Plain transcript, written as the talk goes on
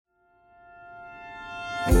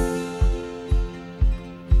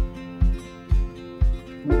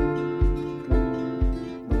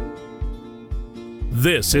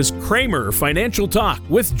This is Kramer Financial Talk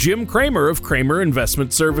with Jim Kramer of Kramer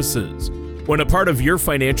Investment Services. When a part of your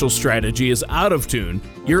financial strategy is out of tune,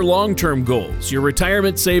 your long-term goals, your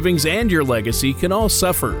retirement savings, and your legacy can all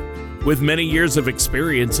suffer. With many years of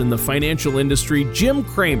experience in the financial industry, Jim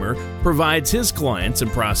Kramer provides his clients and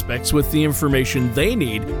prospects with the information they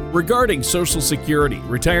need regarding Social Security,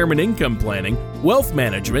 retirement income planning, wealth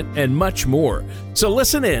management, and much more. So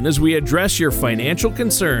listen in as we address your financial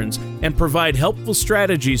concerns and provide helpful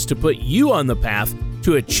strategies to put you on the path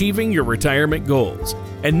to achieving your retirement goals.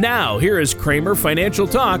 And now, here is Kramer Financial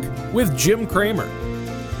Talk with Jim Kramer.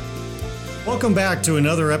 Welcome back to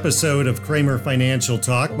another episode of Kramer Financial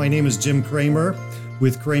Talk. My name is Jim Kramer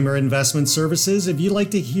with Kramer Investment Services. If you'd like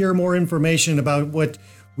to hear more information about what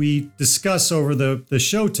we discuss over the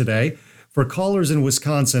show today, for callers in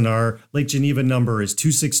Wisconsin, our Lake Geneva number is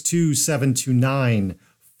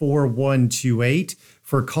 262-729-4128.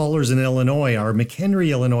 For callers in Illinois, our McHenry,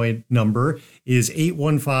 Illinois number is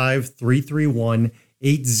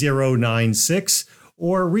 815-331-8096.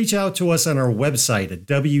 Or reach out to us on our website at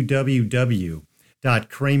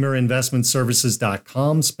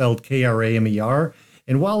www.kramerinvestmentservices.com, spelled Kramer.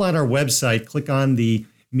 And while on our website, click on the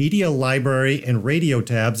Media Library and Radio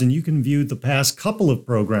tabs, and you can view the past couple of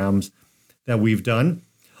programs that we've done.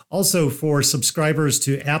 Also, for subscribers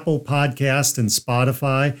to Apple Podcast and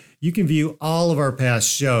Spotify, you can view all of our past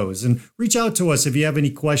shows. And reach out to us if you have any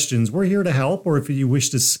questions. We're here to help, or if you wish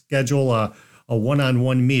to schedule a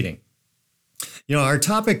one-on-one meeting. You know, our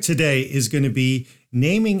topic today is going to be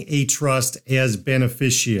naming a trust as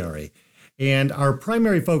beneficiary. And our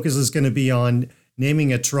primary focus is going to be on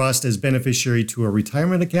naming a trust as beneficiary to a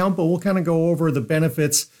retirement account, but we'll kind of go over the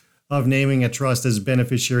benefits of naming a trust as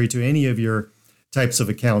beneficiary to any of your types of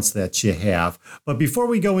accounts that you have. But before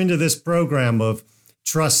we go into this program of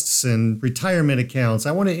trusts and retirement accounts,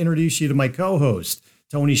 I want to introduce you to my co-host,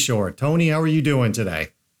 Tony Shore. Tony, how are you doing today?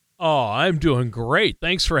 Oh, I'm doing great.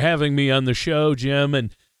 Thanks for having me on the show, Jim.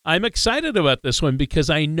 And I'm excited about this one because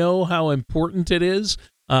I know how important it is.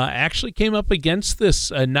 I actually came up against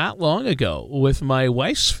this not long ago with my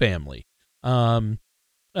wife's family,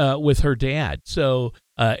 with her dad. So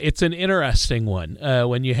it's an interesting one.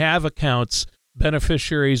 When you have accounts,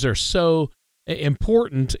 beneficiaries are so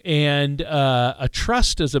important, and a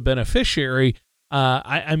trust as a beneficiary,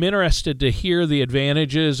 I'm interested to hear the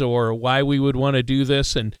advantages or why we would want to do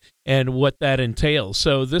this and what that entails.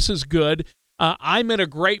 So this is good. I'm in a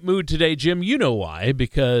great mood today, Jim. You know why,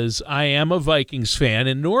 because I am a Vikings fan.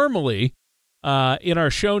 And normally in our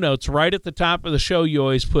show notes, right at the top of the show, you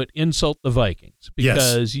always put insult the Vikings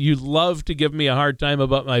because you love to give me a hard time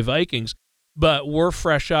about my Vikings. But we're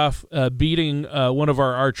fresh off beating one of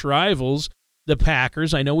our arch rivals, the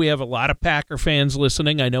Packers. I know we have a lot of Packer fans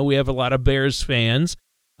listening. I know we have a lot of Bears fans.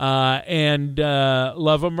 And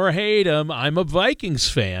love them or hate them, I'm a Vikings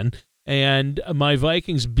fan. And my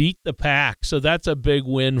Vikings beat the Pack. So that's a big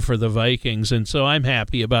win for the Vikings. And so I'm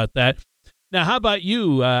happy about that. Now, how about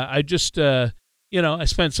you? I just, I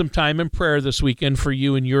spent some time in prayer this weekend for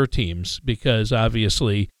you and your teams because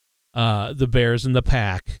obviously the Bears and the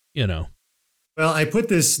Pack, Well, I put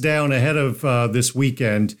this down ahead of this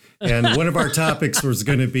weekend, and one of our topics was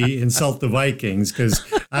going to be insult the Vikings because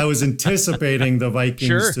I was anticipating the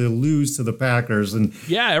Vikings to lose to the Packers, and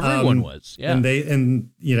everyone was, and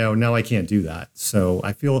now I can't do that, so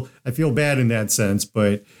I feel bad in that sense,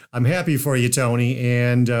 but I'm happy for you, Tony,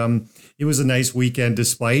 and it was a nice weekend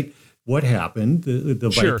despite what happened. The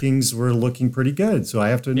Vikings were looking pretty good, so I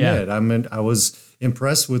have to admit, I was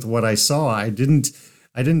impressed with what I saw. I didn't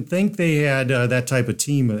think they had that type of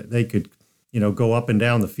team that they could, go up and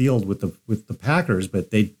down the field with the Packers,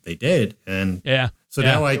 but they did, and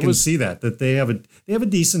now I can see that they have a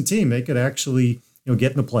decent team. They could actually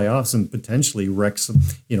get in the playoffs and potentially wreck some,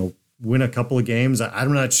 win a couple of games.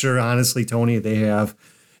 I'm not sure, honestly, Tony. They have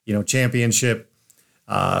championship.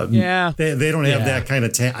 They don't have that kind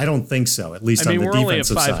of I don't think so. At least on the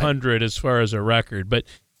defensive side. We're only at 500 as far as a record, but.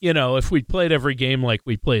 If we played every game like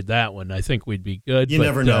we played that one, I think we'd be good. You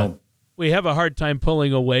never know. We have a hard time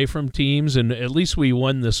pulling away from teams, and at least we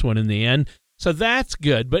won this one in the end. So that's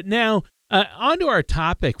good. But now, on to our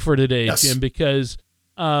topic for today, Jim, because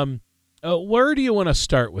where do you want to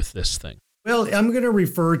start with this thing? Well, I'm going to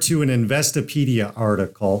refer to an Investopedia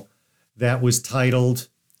article that was titled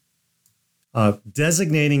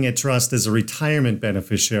Designating a Trust as a Retirement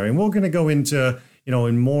Beneficiary. And we're going to go into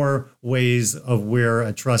in more ways of where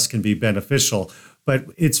a trust can be beneficial. But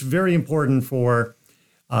it's very important for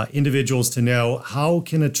individuals to know, how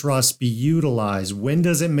can a trust be utilized? When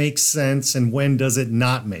does it make sense and when does it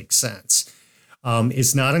not make sense?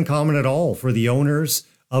 It's not uncommon at all for the owners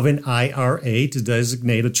of an IRA to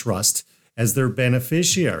designate a trust as their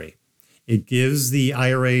beneficiary. It gives the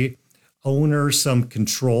IRA owner some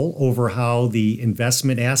control over how the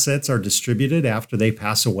investment assets are distributed after they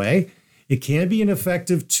pass away. It can be an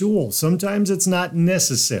effective tool. Sometimes it's not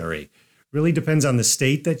necessary. Really depends on the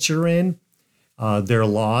state that you're in, their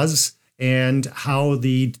laws, and how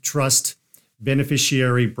the trust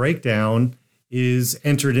beneficiary breakdown is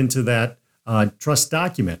entered into that trust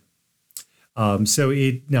document.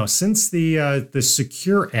 Now, since the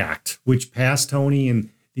Secure Act, which passed, Tony,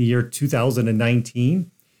 in the year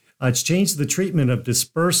 2019, it's changed the treatment of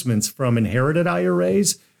disbursements from inherited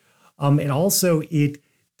IRAs, and also it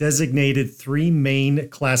designated three main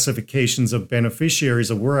classifications of beneficiaries,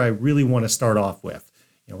 of where I really want to start off with.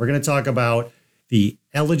 We're going to talk about the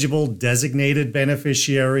eligible designated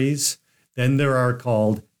beneficiaries. Then there are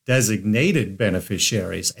called designated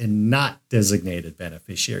beneficiaries and not designated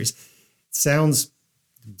beneficiaries. It sounds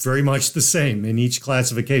very much the same in each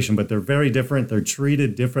classification, but they're very different. They're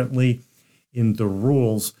treated differently in the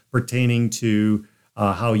rules pertaining to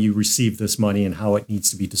how you receive this money and how it needs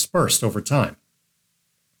to be dispersed over time.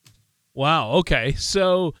 Wow. Okay.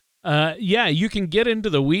 So, you can get into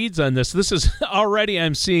the weeds on this. This is already,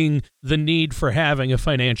 I'm seeing the need for having a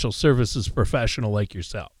financial services professional like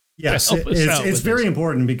yourself. Yes, it's very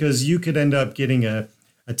important, because you could end up getting a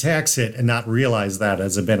tax hit and not realize that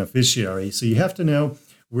as a beneficiary. So you have to know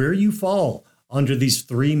where you fall under these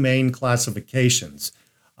three main classifications.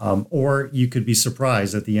 Or you could be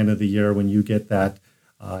surprised at the end of the year when you get that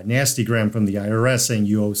nasty gram from the IRS saying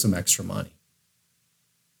you owe some extra money.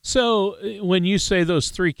 So when you say those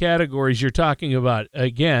three categories, you're talking about,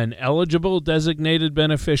 again, eligible designated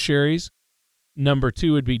beneficiaries. Number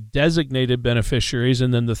two would be designated beneficiaries.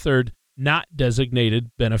 And then the third, not designated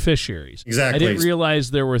beneficiaries. Exactly. I didn't realize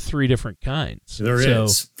there were three different kinds. There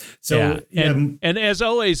is. So, and as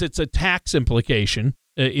always, it's a tax implication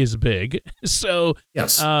is big. So,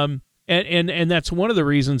 yes. And that's one of the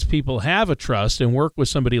reasons people have a trust and work with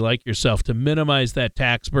somebody like yourself to minimize that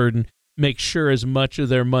tax burden, make sure as much of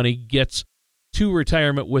their money gets to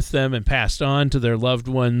retirement with them and passed on to their loved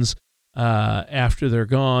ones after they're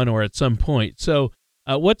gone or at some point. So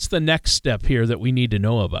what's the next step here that we need to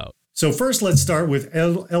know about? So first, let's start with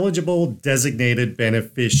eligible designated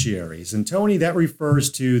beneficiaries. And Tony, that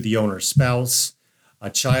refers to the owner's spouse, a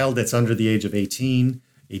child that's under the age of 18,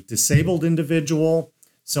 a disabled individual,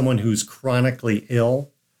 someone who's chronically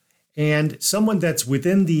ill, and someone that's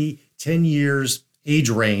within the 10 years age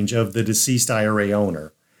range of the deceased IRA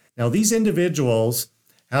owner. Now, these individuals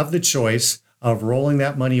have the choice of rolling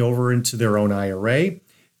that money over into their own IRA.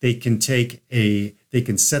 They can set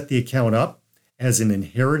the account up as an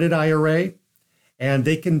inherited IRA, and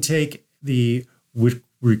they can take the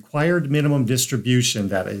required minimum distribution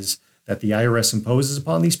that the IRS imposes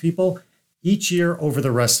upon these people each year over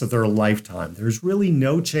the rest of their lifetime. There's really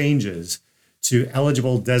no changes to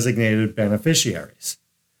eligible designated beneficiaries.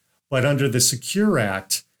 But under the Secure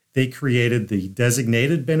Act, they created the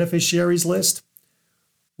designated beneficiaries list,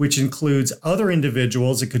 which includes other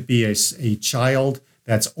individuals. It could be a child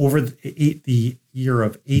that's over the year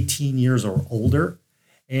of 18 years or older.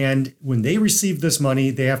 And when they receive this money,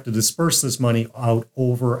 they have to disperse this money out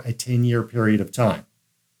over a 10-year period of time.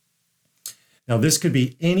 Now, this could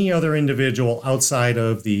be any other individual outside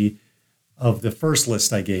of the first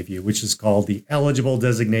list I gave you, which is called the eligible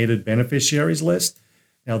designated beneficiaries list.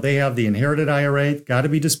 Now, they have the inherited IRA, got to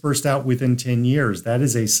be dispersed out within 10 years. That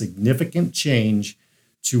is a significant change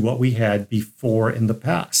to what we had before in the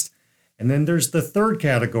past. And then there's the third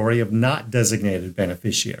category of not designated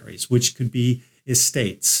beneficiaries, which could be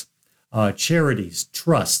estates, charities,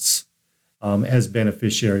 trusts as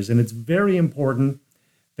beneficiaries. And it's very important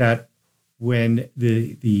that when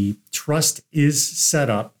the trust is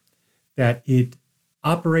set up, that it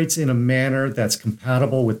operates in a manner that's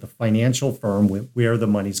compatible with the financial firm where the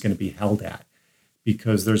money is going to be held at.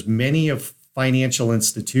 Because there's many of financial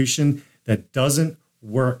institution that doesn't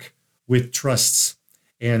work with trusts.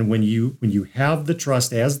 And when you have the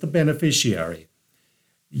trust as the beneficiary,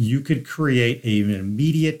 you could create an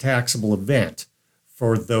immediate taxable event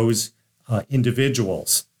for those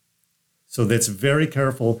individuals. So that's very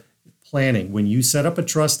careful planning. When you set up a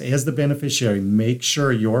trust as the beneficiary, make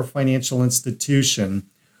sure your financial institution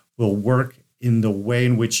will work in the way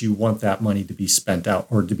in which you want that money to be spent out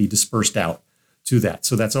or to be dispersed out to that.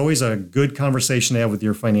 So that's always a good conversation to have with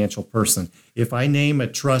your financial person. If I name a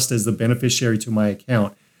trust as the beneficiary to my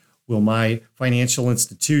account, will my financial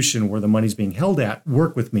institution where the money's being held at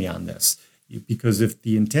work with me on this? Because if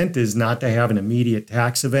the intent is not to have an immediate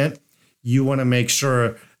tax event, you want to make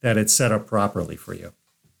sure that it's set up properly for you.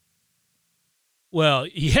 Well,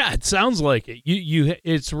 yeah, it sounds like it.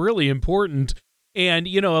 It's really important. And,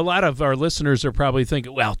 a lot of our listeners are probably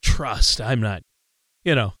thinking, well, trust, I'm not,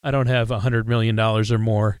 I don't have $100 million or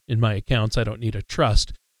more in my accounts. I don't need a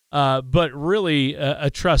trust. But really, a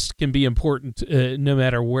trust can be important no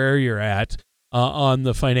matter where you're at on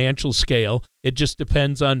the financial scale. It just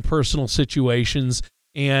depends on personal situations.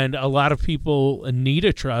 And a lot of people need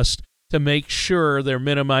a trust to make sure they're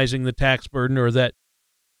minimizing the tax burden, or that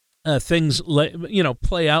things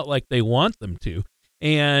play out like they want them to.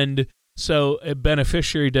 And so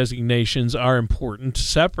beneficiary designations are important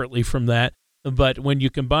separately from that. But when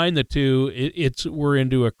you combine the two, we're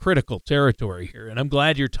into a critical territory here. And I'm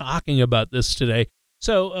glad you're talking about this today.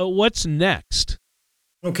 So what's next?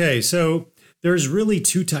 Okay, so there's really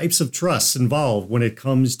two types of trusts involved when it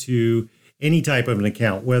comes to any type of an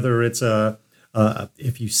account, whether it's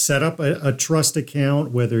if you set up a trust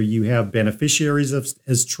account, whether you have beneficiaries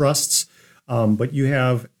as trusts, but you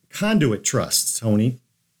have conduit trusts, Tony.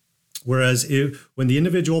 Whereas when the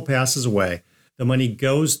individual passes away, the money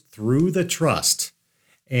goes through the trust,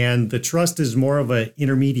 and the trust is more of an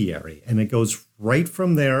intermediary, and it goes right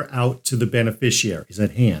from there out to the beneficiaries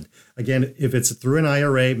at hand. Again, if it's through an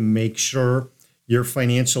IRA, make sure your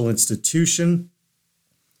financial institution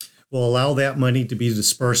will allow that money to be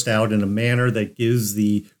dispersed out in a manner that gives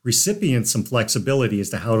the recipient some flexibility as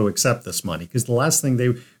to how to accept this money. Because the last thing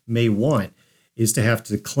they may want is to have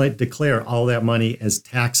to declare all that money as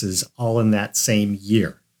taxes all in that same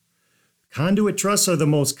year. Conduit trusts are the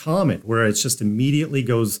most common, where it just immediately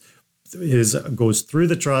goes through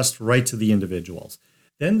the trust right to the individuals.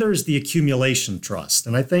 Then there's the accumulation trust.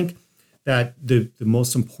 And I think that the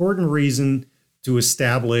most important reason to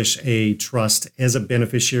establish a trust as a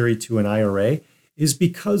beneficiary to an IRA is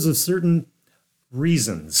because of certain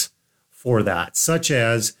reasons for that, such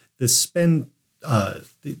as the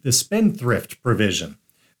spendthrift provision,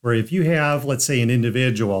 where if you have, let's say, an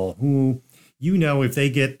individual who, if they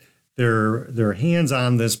get their hands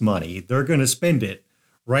on this money, they're going to spend it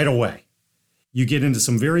right away. You get into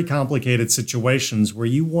some very complicated situations where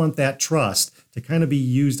you want that trust to kind of be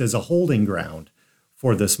used as a holding ground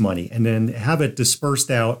for this money, and then have it dispersed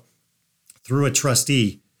out through a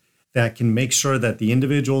trustee that can make sure that the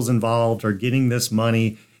individuals involved are getting this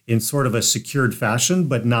money in sort of a secured fashion,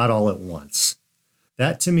 but not all at once.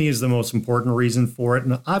 That to me is the most important reason for it.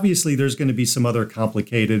 And obviously there's going to be some other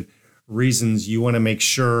complicated reasons. You want to make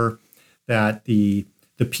sure that the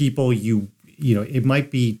people it might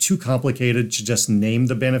be too complicated to just name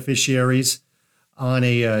the beneficiaries on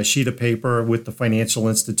a sheet of paper with the financial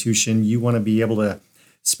institution. You want to be able to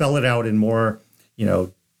spell it out in more,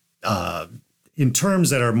 in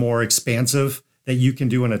terms that are more expansive, that you can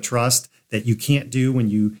do in a trust that you can't do when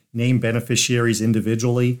you name beneficiaries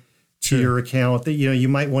individually to your account. That you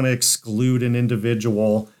might want to exclude an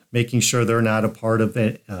individual, making sure they're not a part of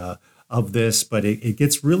it of this, but it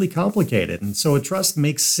gets really complicated. And so a trust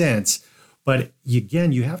makes sense, but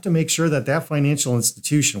again, you have to make sure that that financial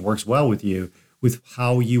institution works well with you with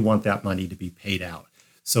how you want that money to be paid out.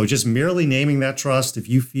 So just merely naming that trust, if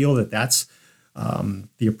you feel that that's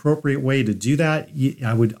the appropriate way to do that,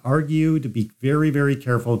 I would argue to be very, very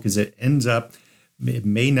careful, because it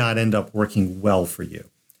may not end up working well for you.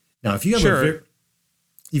 Now, if you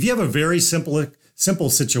have a very simple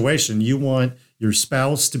situation, you want your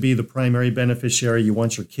spouse to be the primary beneficiary, you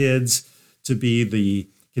want your kids to be the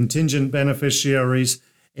contingent beneficiaries,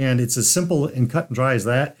 and it's as simple and cut and dry as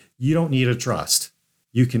that, you don't need a trust.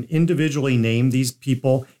 You can individually name these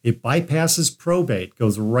people. It bypasses probate,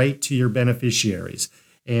 goes right to your beneficiaries.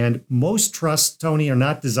 And most trusts, Tony, are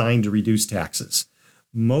not designed to reduce taxes.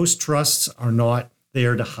 Most trusts are not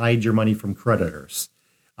there to hide your money from creditors.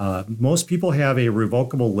 Most people have a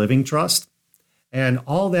revocable living trust, and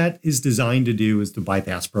all that is designed to do is to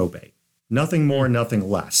bypass probate. Nothing more, nothing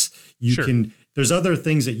less. There's other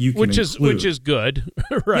things that you can include. Which is good,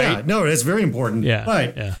 right? Yeah, no, that's very important. Yeah,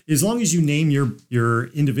 but as long as you name your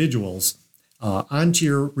individuals onto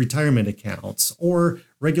your retirement accounts or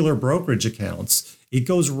regular brokerage accounts, it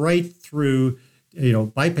goes right through,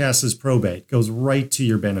 bypasses probate, goes right to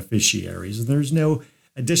your beneficiaries. And there's no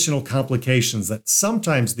additional complications that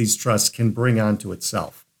sometimes these trusts can bring onto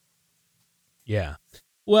itself. Yeah.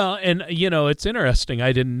 Well, and, it's interesting.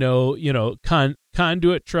 I didn't know,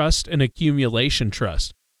 conduit trust and accumulation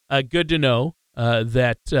trust. Good to know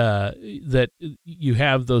that you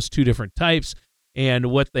have those two different types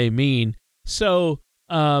and what they mean. So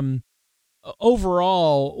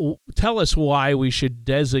overall, tell us why we should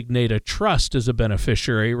designate a trust as a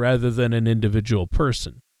beneficiary rather than an individual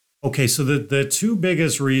person. Okay, so the two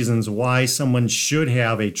biggest reasons why someone should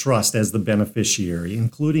have a trust as the beneficiary,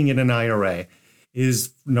 including in an IRA,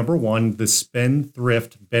 is number one, the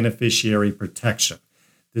spendthrift beneficiary protection,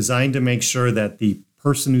 designed to make sure that the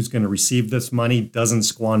person who's going to receive this money doesn't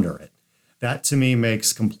squander it. That to me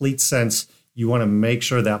makes complete sense. You want to make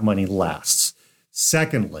sure that money lasts.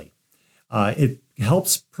 Secondly, it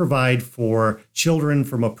helps provide for children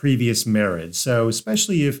from a previous marriage. So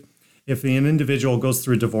especially if an individual goes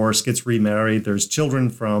through a divorce, gets remarried, there's children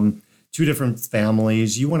from two different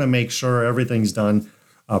families, you want to make sure everything's done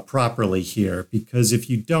properly here. Because if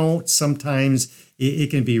you don't, sometimes it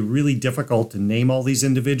can be really difficult to name all these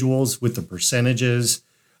individuals with the percentages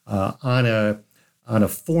on a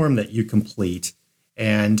form that you complete.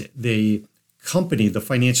 And the company, the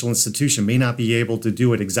financial institution, may not be able to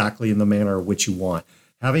do it exactly in the manner which you want.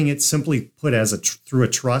 Having it simply put as through a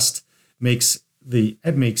trust makes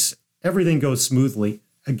everything go smoothly.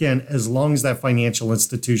 Again, as long as that financial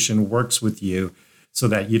institution works with you so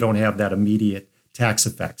that you don't have that immediate tax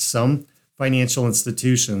effect. Some financial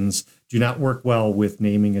institutions do not work well with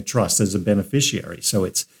naming a trust as a beneficiary. So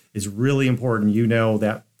it's really important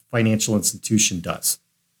that financial institution does.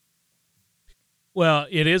 Well,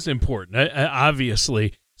 it is important,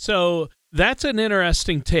 obviously. So that's an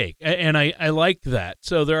interesting take, and I like that.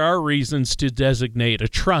 So there are reasons to designate a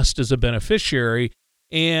trust as a beneficiary,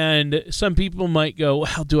 and some people might go,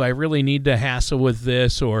 well, do I really need to hassle with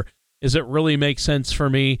this, or does it really make sense for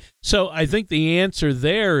me? So I think the answer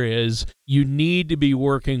there is you need to be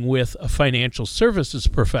working with a financial services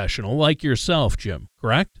professional like yourself, Jim,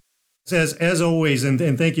 correct? As always, and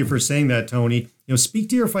thank you for saying that, Tony, speak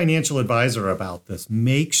to your financial advisor about this.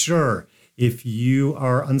 Make sure if you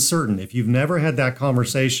are uncertain, if you've never had that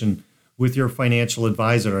conversation with your financial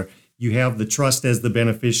advisor, you have the trust as the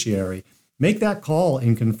beneficiary. Make that call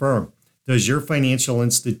and confirm. Does your financial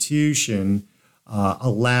institution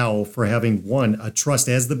allow for having, one, a trust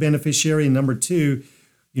as the beneficiary, and number two,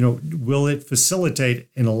 will it facilitate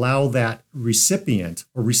and allow that recipient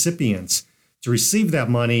or recipients to receive that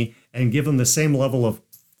money and give them the same level of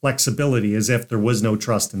flexibility as if there was no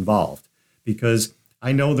trust involved? Because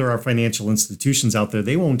I know there are financial institutions out there,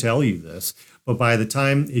 they won't tell you this, but by the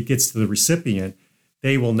time it gets to the recipient,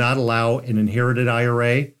 they will not allow an inherited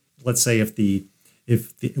IRA. Let's say if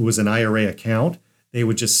it was an IRA account, they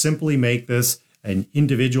would just simply make this an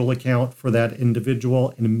individual account for that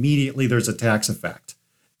individual, and immediately there's a tax effect.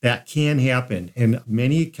 That can happen, and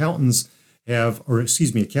many accountants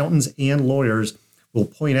and lawyers will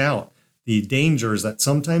point out the dangers that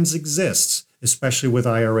sometimes exists, especially with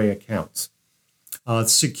IRA accounts.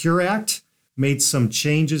 Secure Act made some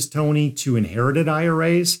changes, Tony, to inherited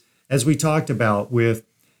IRAs, as we talked about with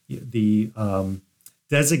the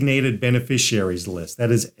designated beneficiaries list. That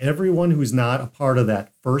is everyone who's not a part of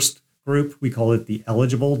that first group. We call it the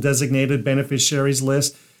eligible designated beneficiaries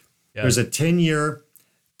list. Yes. There's a 10-year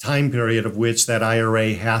time period of which that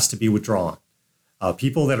IRA has to be withdrawn.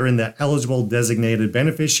 People that are in the eligible designated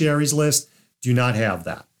beneficiaries list do not have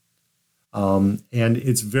that. And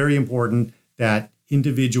it's very important that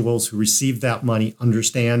individuals who receive that money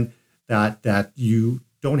understand that you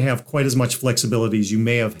don't have quite as much flexibility as you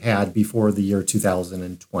may have had before the year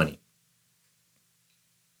 2020.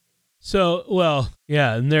 So, well,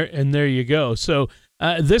 yeah, and there you go. So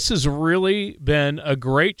this has really been a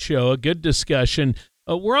great show, a good discussion.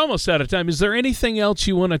 We're almost out of time. Is there anything else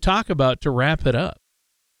you want to talk about to wrap it up?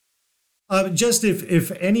 Just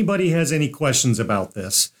if anybody has any questions about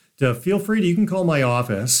this, feel free to, you can call my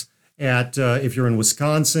office at, if you're in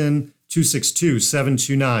Wisconsin,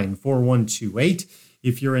 262-729-4128.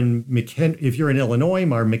 If you're in Illinois,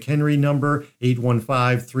 our McHenry number,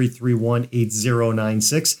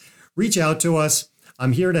 815-331-8096. Reach out to us.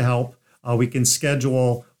 I'm here to help. We can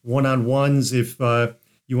schedule one-on-ones if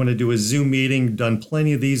you want to do a Zoom meeting. Done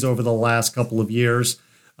plenty of these over the last couple of years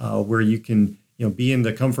where you can be in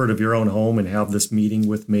the comfort of your own home and have this meeting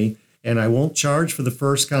with me. And I won't charge for the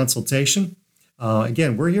first consultation.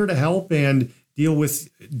 Again, we're here to help and deal with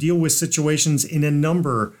situations in a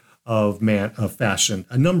number of fashion,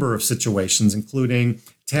 a number of situations, including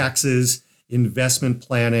taxes, investment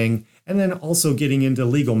planning, and then also getting into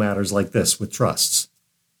legal matters like this with trusts.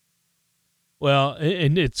 Well,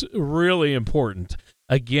 and it's really important,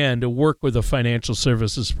 again, to work with a financial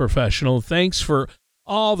services professional. Thanks for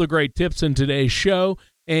all the great tips in today's show.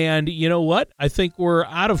 And you know what? I think we're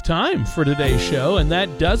out of time for today's show, and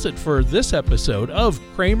that does it for this episode of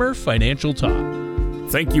Kramer Financial Talk.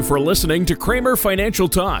 Thank you for listening to Kramer Financial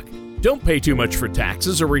Talk. Don't pay too much for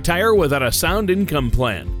taxes or retire without a sound income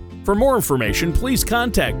plan. For more information, please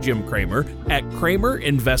contact Jim Cramer at Cramer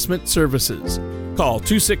Investment Services. Call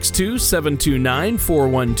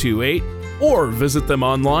 262-729-4128 or visit them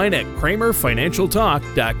online at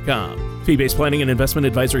kramerfinancialtalk.com. Fee-based planning and investment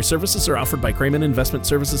advisory services are offered by Cramer Investment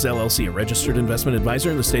Services, LLC, a registered investment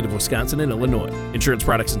advisor in the state of Wisconsin and Illinois. Insurance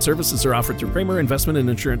products and services are offered through Cramer Investment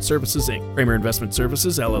and Insurance Services, Inc. Cramer Investment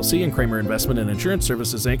Services, LLC, and Cramer Investment and Insurance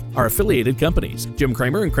Services, Inc. are affiliated companies. Jim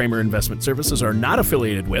Cramer and Cramer Investment Services are not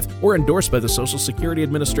affiliated with or endorsed by the Social Security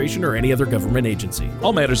Administration or any other government agency.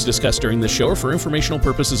 All matters discussed during this show are for informational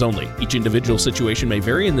purposes only. Each individual situation may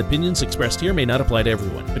vary, and the opinions expressed here may not apply to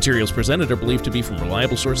everyone. Materials presented are believed to be from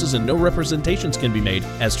reliable sources, and no representations can be made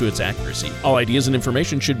as to its accuracy. All ideas and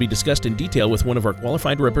information should be discussed in detail with one of our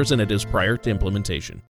qualified representatives prior to implementation.